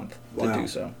dollars a month to Wow. do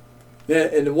so. Yeah,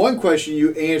 and the one question you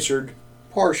answered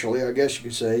partially, I guess you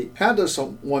could say, how does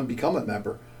someone become a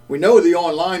member? We know the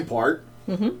online part,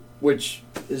 which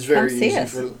is very Come see easy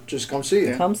us. just come see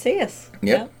you. Come see us.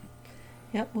 Yep.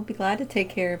 Yep, we'll be glad to take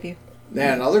care of you.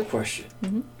 Now, another question.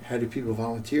 How do people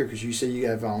volunteer? Because you say you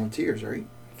got volunteers, right?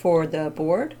 For the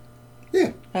board?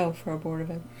 Yeah. Oh, for a board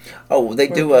event. Oh, they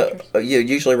Board do of directors.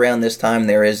 usually around this time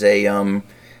there is a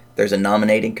There's a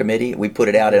nominating committee. We put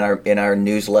it out in our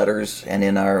newsletters and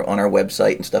on our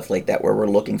website and stuff like that, where we're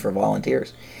looking for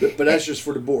volunteers. But that's just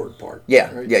for the board part.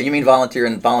 Yeah, right? yeah. You mean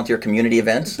volunteer community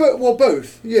events? But well,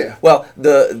 both. Yeah. Well,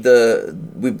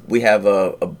 we have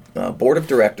a board of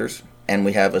directors, and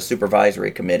we have a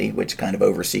supervisory committee, which kind of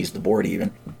oversees the board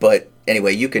even. But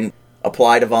anyway, you can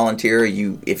apply to volunteer.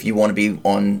 If you want to be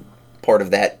on part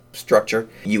of that structure,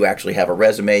 you actually have a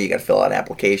resume. You got to fill out an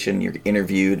application. You're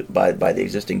interviewed by the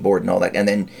existing board and all that, and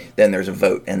then there's a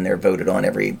vote, and they're voted on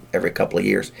every couple of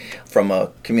years. From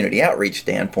a community outreach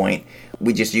standpoint,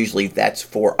 we just usually that's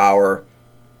for our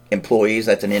employees.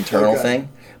 That's an internal thing.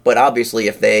 But obviously,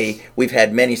 we've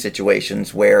had many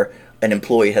situations where an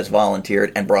employee has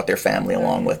volunteered and brought their family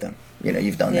along with them.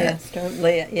 You've done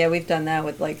that. Yeah, we've done that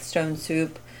with like Stone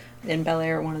Soup in Bel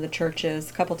Air at one of the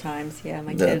churches a couple times. Yeah,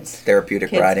 my kids.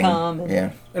 Therapeutic riding. Come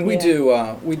and we do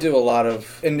a lot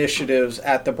of initiatives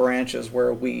at the branches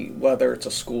where whether it's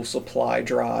a school supply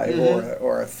drive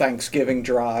or a Thanksgiving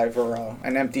drive or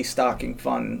an empty stocking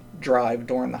fund drive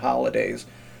during the holidays,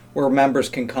 where members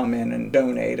can come in and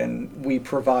donate, and we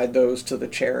provide those to the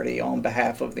charity on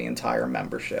behalf of the entire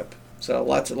membership. So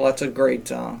lots of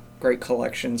great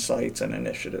collection sites and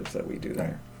initiatives that we do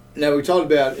there. Now, we talked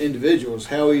about individuals.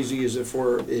 How easy is it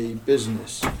for a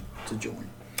business to join?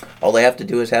 All they have to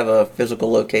do is have a physical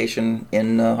location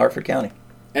in Hartford County.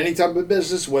 Any type of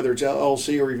business, whether it's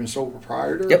LLC or even sole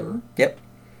proprietor? Yep.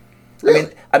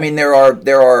 Really? I mean, there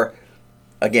are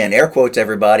again, air quotes,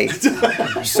 everybody.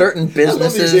 Certain businesses, I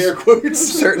love these air quotes.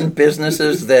 certain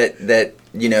businesses that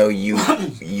you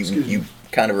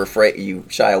kind of you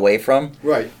shy away from.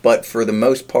 Right. But for the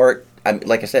most part,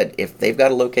 like I said, if they've got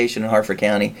a location in Hartford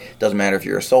County, doesn't matter if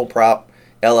you're a sole prop,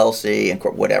 LLC, and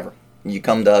whatever. You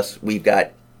come to us, we've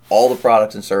got all the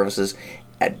products and services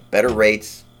at better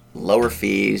rates, lower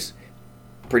fees,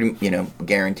 pretty,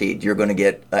 guaranteed. You're going to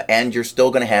get, and you're still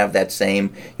going to have that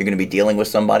same, you're going to be dealing with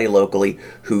somebody locally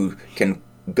who can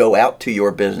go out to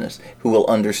your business, who will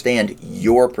understand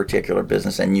your particular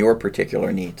business and your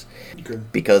particular needs. Okay.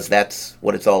 Because that's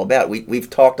what it's all about. We've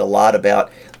talked a lot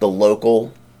about the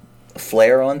local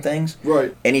flair on things.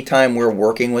 Right. Anytime we're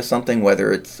working with something,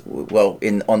 whether it's,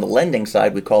 on the lending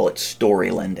side, we call it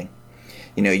story lending.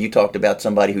 You talked about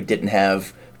somebody who didn't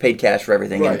have paid cash for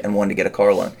everything and wanted to get a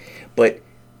car loan. But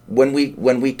when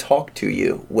we talk to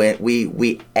you, when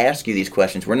we ask you these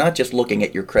questions, we're not just looking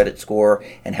at your credit score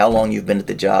and how long you've been at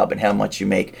the job and how much you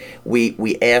make.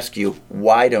 We ask you,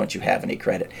 why don't you have any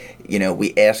credit?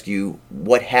 We ask you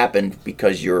what happened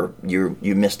because you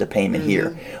missed a payment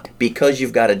here. Because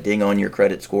you've got a ding on your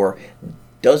credit score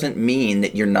doesn't mean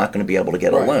that you're not going to be able to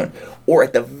get a loan. Or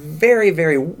at the very,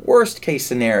 very worst case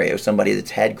scenario, somebody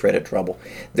that's had credit trouble,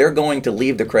 they're going to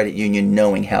leave the credit union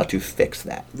knowing how to fix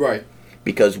that. Right.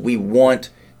 Because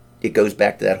it goes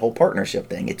back to that whole partnership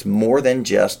thing. It's more than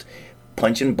just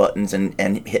punching buttons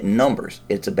and hitting numbers.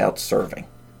 It's about serving.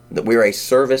 That we're a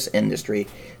service industry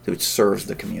that serves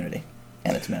the community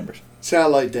and its members. So I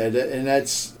like that. And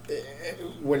that's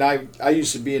when I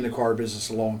used to be in the car business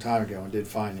a long time ago and did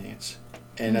finance.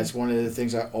 And that's one of the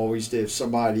things I always did.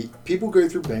 People go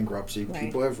through bankruptcy,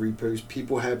 people have repos,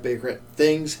 people have bankrupt,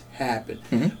 things happen.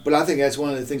 But I think that's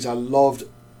one of the things I loved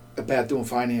about doing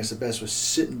finance the best was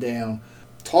sitting down,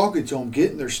 talking to them,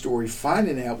 getting their story,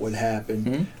 finding out what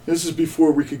happened. This is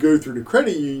before we could go through the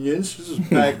credit unions. This is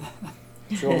back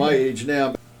from my age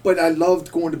now. But I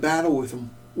loved going to battle with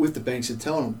them, with the banks, and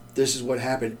telling them this is what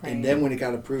happened. Right. And then when it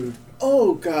got approved,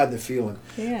 oh God, the feeling.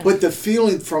 Yeah. But the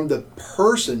feeling from the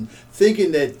person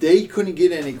thinking that they couldn't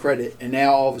get any credit, and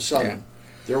now all of a sudden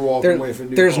they're walking away from a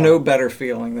new There's car. no better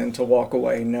feeling than to walk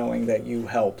away knowing that you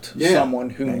helped someone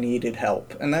who needed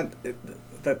help, and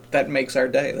that makes our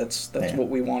day. That's what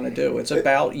we want to do. It's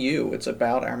about you. It's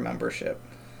about our membership.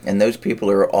 And those people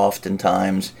are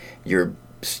oftentimes your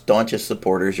staunchest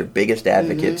supporters, your biggest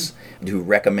advocates, who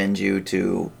recommend you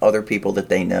to other people that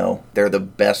they know. They're the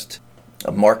best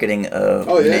marketing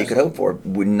you could hope for.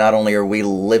 Not only are we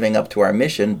living up to our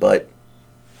mission, but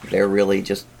they're really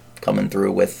just coming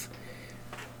through with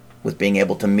being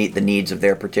able to meet the needs of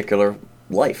their particular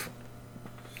life.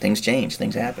 Things change.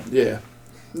 Things happen. Yeah.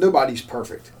 Nobody's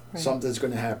perfect. Right. Something's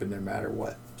going to happen no matter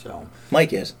what. So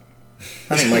Mike is.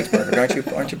 I think Mike's perfect.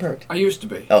 Aren't you perfect? I used to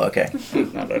be. Oh, okay.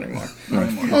 Not anymore.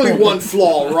 Only one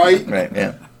flaw, right? Right,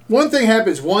 yeah. One thing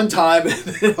happens one time, and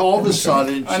then all of a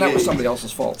sudden... And that was somebody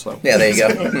else's fault, so... Yeah, there you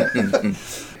go.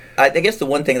 I guess the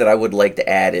one thing that I would like to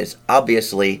add is,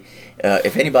 obviously,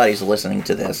 if anybody's listening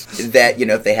to this, that,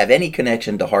 if they have any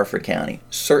connection to Harford County,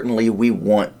 certainly we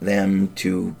want them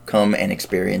to come and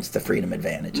experience the Freedom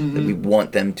Advantage. Mm-hmm. We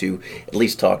want them to at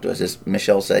least talk to us. As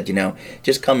Michelle said,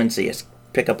 just come and see us.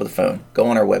 Pick up the phone. Go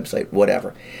on our website,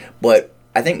 whatever. But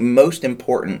I think most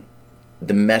important,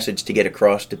 the message to get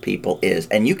across to people is,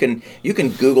 and you can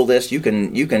Google this, you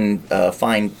can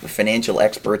find financial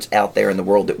experts out there in the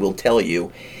world that will tell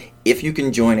you, if you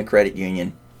can join a credit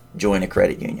union, join a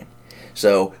credit union.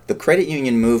 So the credit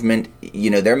union movement,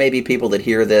 there may be people that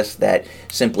hear this that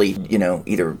simply,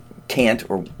 either can't,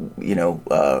 or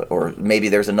or maybe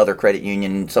there's another credit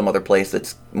union some other place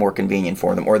that's more convenient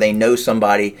for them, or they know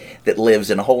somebody that lives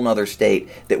in a whole other state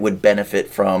that would benefit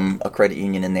from a credit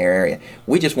union in their area.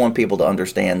 We just want people to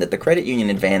understand that the credit union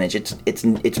advantage,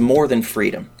 it's more than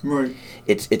freedom. Right.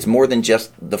 It's more than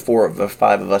just the 5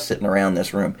 of us sitting around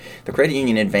this room. The credit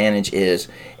union advantage is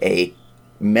a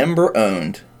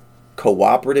member-owned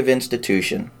cooperative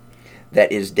institution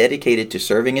that is dedicated to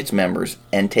serving its members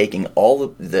and taking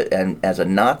and as a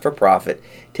not-for-profit,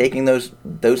 taking those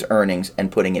earnings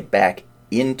and putting it back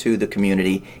into the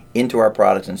community, into our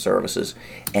products and services.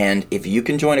 And if you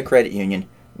can join a credit union,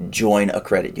 join a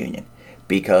credit union,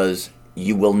 because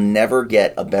you will never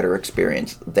get a better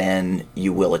experience than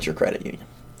you will at your credit union.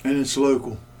 And it's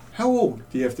local. How old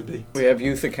do you have to be? We have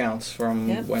youth accounts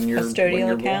from when you're custodial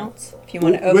when accounts. If you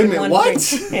want to open wait a minute, one,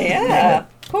 what? Yeah,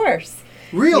 of course.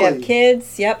 Really? You have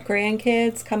kids,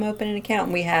 grandkids, come open an account.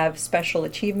 And we have special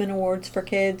achievement awards for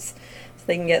kids. So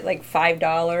they can get like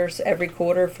 $5 every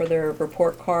quarter for their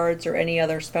report cards or any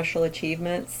other special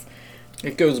achievements.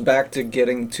 It goes back to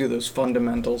getting to those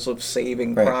fundamentals of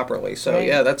saving Right. properly. So Right.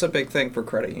 yeah, that's a big thing for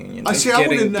credit unions. I is see, I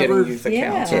would've never- getting youth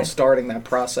accounts Yeah. and starting that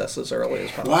process as early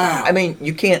as possible. Wow. I mean,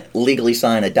 you can't legally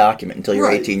sign a document until you're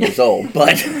Right. 18 years old,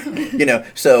 but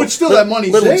so But still, that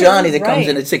money's little there. Johnny that comes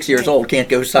in Right. at 6 years old can't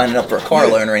go signing up for a car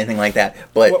loan or anything like that.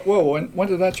 But Whoa, when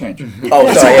did that change?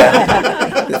 oh, sorry,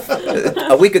 yeah,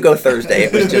 a week ago Thursday,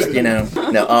 it was just no,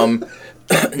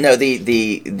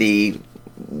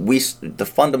 the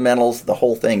fundamentals, the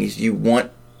whole thing is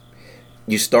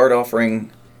you start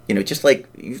offering, just like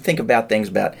you think about things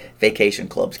about vacation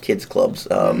clubs, kids clubs,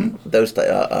 those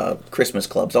Christmas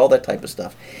clubs, all that type of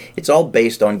stuff. It's all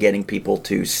based on getting people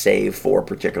to save for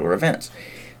particular events.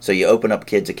 So you open up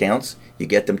kids' accounts, you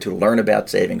get them to learn about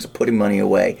savings, putting money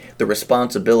away, the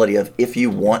responsibility of, if you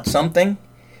want something,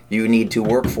 you need to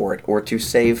work for it or to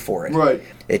save for it. Right.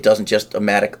 It doesn't just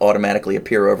automatically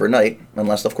appear overnight,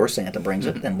 unless, of course, Santa brings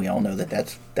it. Then we all know that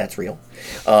that's real.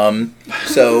 But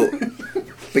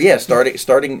yeah,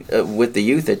 starting with the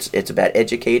youth, it's about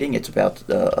educating. It's about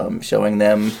showing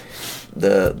them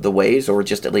the ways, or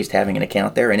just at least having an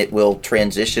account there, and it will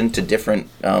transition to different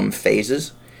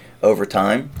phases over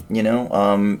time.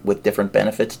 With different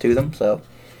benefits to them. So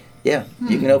yeah,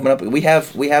 you can open up. We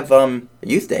have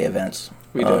Youth Day events.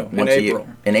 We do once a year.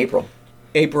 In April.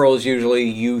 April is usually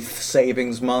Youth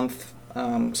Savings Month,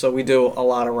 so we do a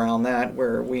lot around that,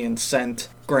 where we incent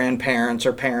grandparents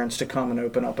or parents to come and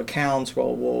open up accounts.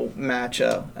 We'll match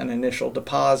an initial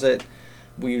deposit.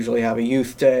 We usually have a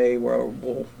Youth Day where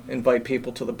we'll invite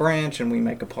people to the branch and we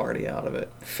make a party out of it.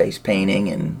 Face painting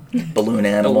and balloon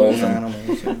animals.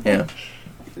 Yeah.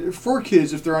 For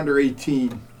kids, if they're under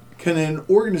 18, can an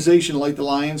organization like the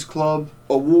Lions Club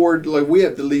award, like we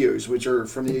have the Leos, which are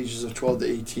from the ages of 12 to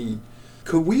 18,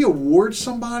 could we award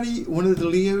somebody, one of the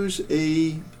Leos,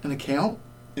 an account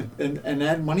and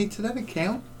add money to that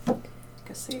account? Like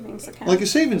a savings account. Like a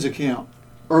savings account?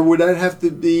 Or would that have to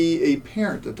be a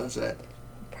parent that does that?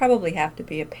 Probably have to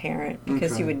be a parent,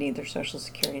 because Okay. you would need their social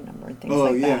security number and things Oh,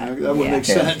 like yeah, that. that would Yeah. make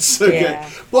sense. Okay. Yeah.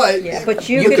 But, Yeah, but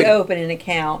you could open an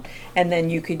account, and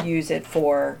then you could use it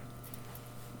for,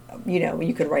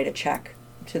 you could write a check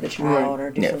to the child or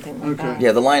do Yeah. something like Okay. that.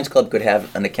 Yeah, the Lions Club could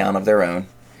have an account of their own.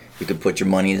 You could put your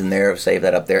money in there, save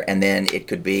that up there, and then it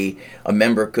could be a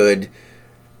member could,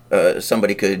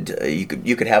 somebody could,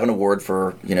 you could have an award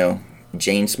for,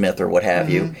 Jane Smith or what have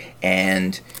you,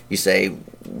 and you say,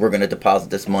 we're going to deposit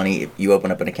this money. If you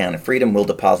open up an account at Freedom, we'll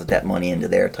deposit that money into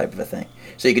there, type of a thing.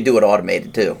 So you could do it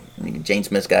automated too. Jane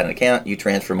Smith's got an account, you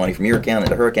transfer money from your account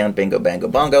into her account, bingo, bango,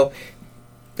 bongo.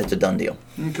 It's a done deal.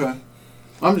 Okay.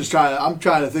 I'm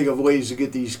trying to think of ways to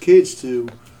get these kids to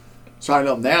sign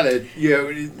up now that,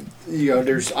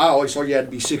 I always thought you had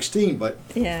to be 16, but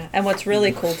Yeah, and what's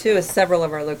really cool too is several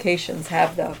of our locations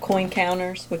have the coin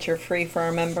counters, which are free for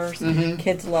our members.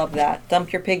 Kids love that.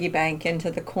 Dump your piggy bank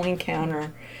into the coin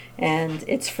counter, and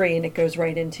it's free, and it goes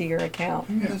right into your account.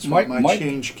 that's what my Mike,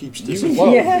 change keeps You disappearing.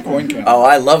 love Yeah. the coin count. Oh,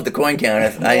 I love the coin counter.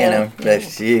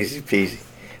 That's easy peasy.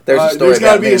 There's a story there's got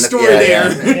to about be me a in the- story yeah,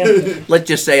 there. yeah. Let's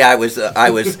just say I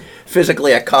was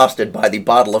physically accosted by the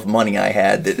bottle of money I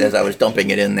had as I was dumping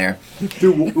it in there.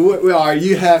 Dude, well,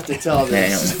 you have to tell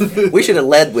this. Yeah. We should have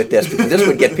led with this because this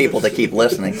would get people to keep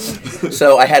listening.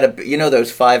 So I had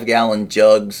those 5-gallon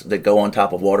jugs that go on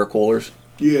top of water coolers.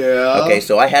 Yeah. Okay,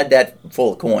 so I had that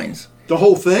full of coins. The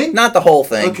whole thing? Not the whole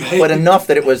thing, Okay. but enough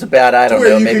that it was about, I don't where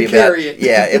know, you maybe could about carry it.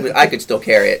 yeah, I could still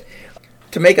carry it.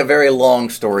 To make a very long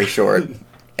story short,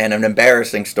 and an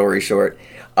embarrassing story short,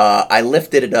 I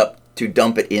lifted it up to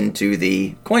dump it into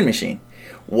the coin machine.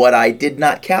 What I did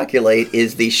not calculate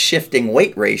is the shifting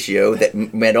weight ratio that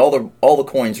made all the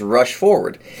coins rush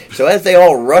forward. So as they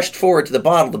all rushed forward to the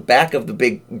bottle, the back of the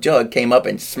big jug came up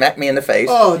and smacked me in the face.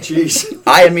 Oh, jeez.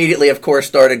 I immediately, of course,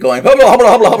 started going, hubba, hubba,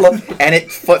 hubba, hubba, and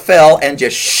it fell and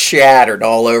just shattered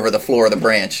all over the floor of the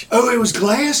branch. Oh, it was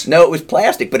glass? No, it was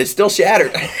plastic, but it still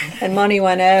shattered. And money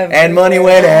went everywhere. And money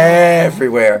went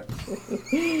everywhere.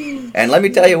 And let me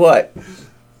tell you what.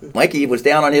 Mikey was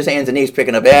down on his hands and knees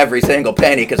picking up every single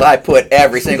penny because I put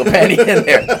every single penny in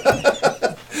there.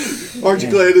 Aren't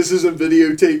you glad this isn't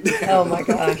videotaped? Oh my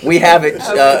gosh. We have it.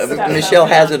 Michelle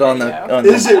has it on the.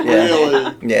 Is it yeah.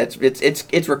 really? Yeah,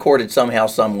 it's recorded somehow,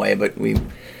 some way, but we.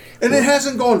 And it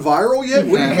hasn't gone viral yet?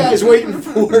 What are you guys waiting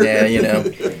for? Yeah,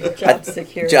 Job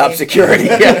security. Job security.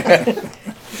 Yeah.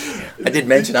 I did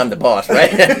mention I'm the boss,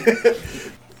 right?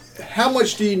 How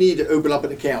much do you need to open up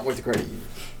an account with the credit union?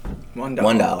 $1.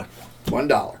 $1.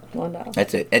 $1.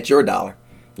 That's it. It's your dollar.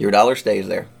 Your dollar stays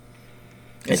there.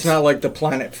 It's not like the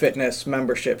Planet Fitness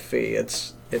membership fee.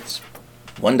 It's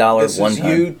 $1 this one is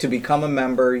time. you to become a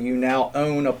member. You now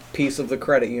own a piece of the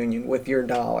credit union with your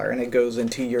dollar, and it goes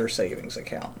into your savings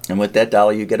account. And with that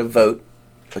dollar, you get a vote.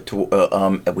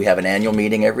 We have an annual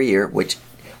meeting every year, which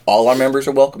all our members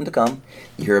are welcome to come.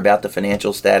 You hear about the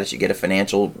financial status. You get a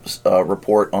financial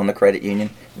report on the credit union.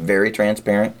 Very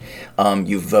transparent.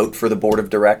 You vote for the board of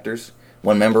directors.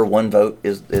 One member, one vote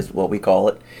is what we call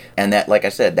it. And that, like I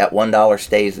said, that $1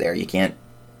 stays there. You can't.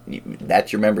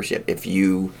 That's your membership. If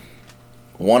you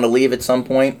want to leave at some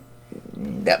point,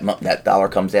 that dollar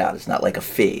comes out. It's not like a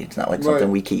fee. It's not like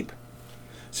something we keep.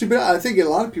 See, but I think a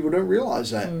lot of people don't realize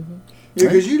that. Mm-hmm.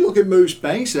 Because you look at most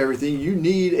banks and everything, you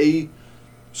need a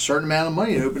certain amount of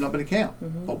money to open up an account.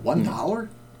 Mm-hmm. But $1?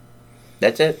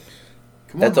 That's it.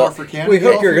 Come on, Harford County. We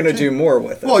hope you're going to do more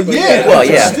with it. Well, yeah. Well,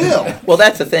 yeah. Still. Well,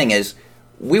 that's the thing is,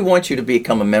 we want you to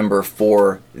become a member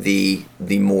for the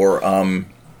more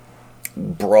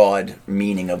broad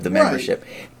meaning of the membership.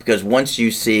 Right. Because once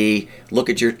you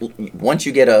once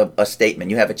you get a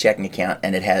statement, you have a checking account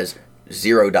and it has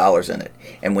 $0 in it.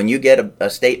 And when you get a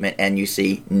statement and you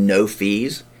see no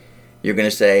fees, you're going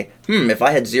to say, if I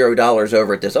had $0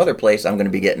 over at this other place, I'm going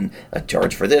to be getting a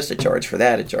charge for this, a charge for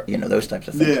that, those types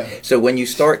of things. Yeah. So when you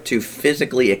start to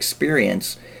physically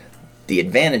experience the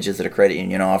advantages that a credit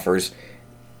union offers,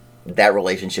 that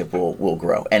relationship will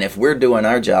grow. And if we're doing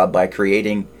our job by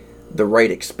creating the right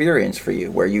experience for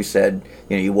you, where you said,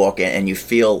 you walk in and you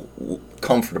feel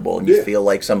comfortable and you feel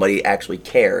like somebody actually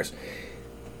cares,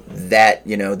 that,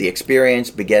 the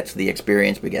experience begets the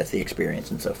experience begets the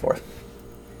experience and so forth.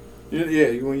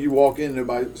 Yeah, when you walk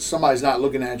in, somebody's not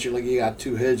looking at you like you got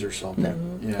two heads or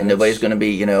something. No. And nobody's going to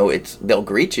be, they'll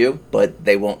greet you, but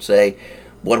they won't say,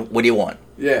 what do you want?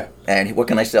 Yeah. And what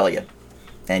can I sell you?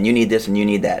 And you need this and you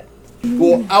need that.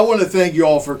 Well, I want to thank you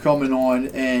all for coming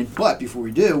on. But before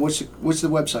we do, what's the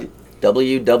website?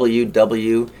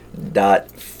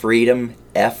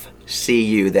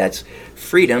 www.freedomfcu. That's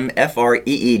freedom,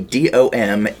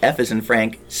 FREEDOM, F as in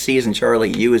Frank, C as in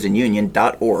Charlie, U as in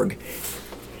Union.org.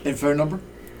 And phone number?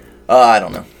 I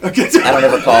don't know. Okay. I don't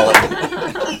ever call it.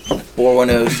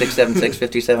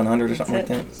 410-676-5700 or something like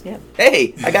that. Yep.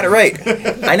 Hey, I got it right.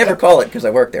 I never call it because I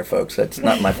work there, folks. That's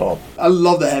not my fault. I'd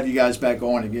love to have you guys back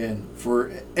on again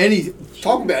for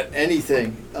talk about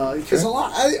anything. Because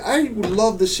I would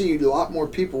love to see a lot more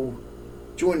people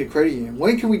join the credit union.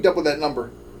 When can we double that number?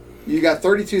 You got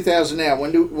 32,000 now.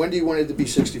 When do you want it to be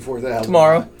 64,000?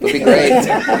 Tomorrow would be great.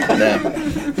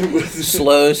 No.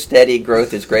 Slow, steady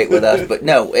growth is great with us, but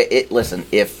no. Listen,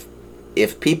 if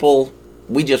people,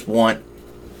 we just want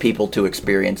people to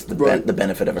experience the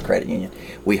benefit of a credit union.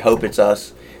 We hope it's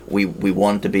us. We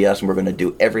want it to be us, and we're going to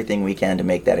do everything we can to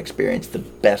make that experience the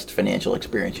best financial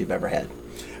experience you've ever had.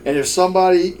 And if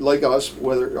somebody like us,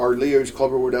 whether our Leo's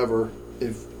Club or whatever,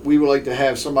 if we would like to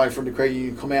have somebody from the credit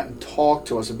union come out and talk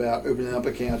to us about opening up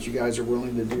accounts. You guys are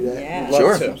willing to do that? Yeah.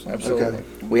 Sure. Love to. Absolutely. Okay.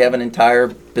 We have an entire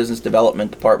business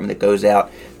development department that goes out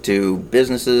to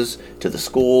businesses, to the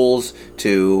schools,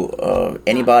 to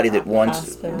anybody that wants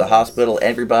Hospitals. the hospital.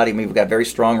 Everybody. I mean, we've got very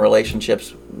strong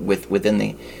relationships within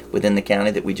the county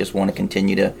that we just want to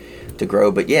continue to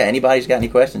grow. But yeah, anybody's got any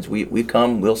questions, we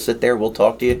come. We'll sit there. We'll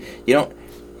talk to you.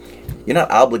 You're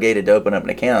not obligated to open up an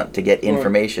account to get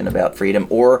information about Freedom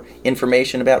or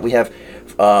information about. We have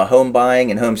home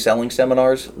buying and home selling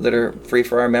seminars that are free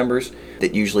for our members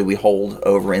that usually we hold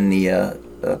over in the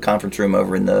conference room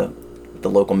over in the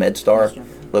local MedStar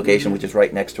location, which is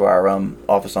right next to our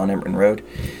office on Emerton Road.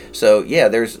 So yeah,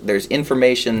 there's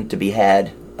information to be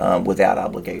had without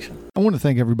obligation. I want to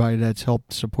thank everybody that's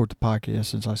helped support the podcast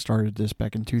since I started this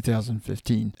back in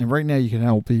 2015. And right now you can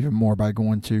help even more by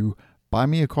going to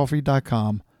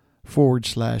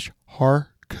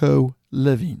buymeacoffee.com/HarCo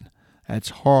Living. That's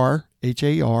Har,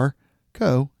 H-A-R,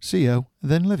 Co, C-O,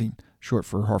 then Living. Short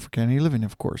for Harford County Living,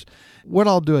 of course. What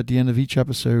I'll do at the end of each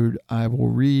episode, I will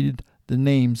read the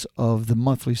names of the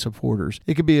monthly supporters.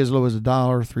 It could be as low as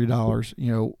 $1,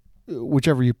 $3,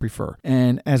 whichever you prefer.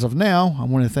 And as of now, I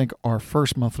want to thank our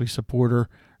first monthly supporter,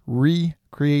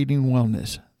 Recreating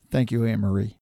Wellness. Thank you, Anne Marie.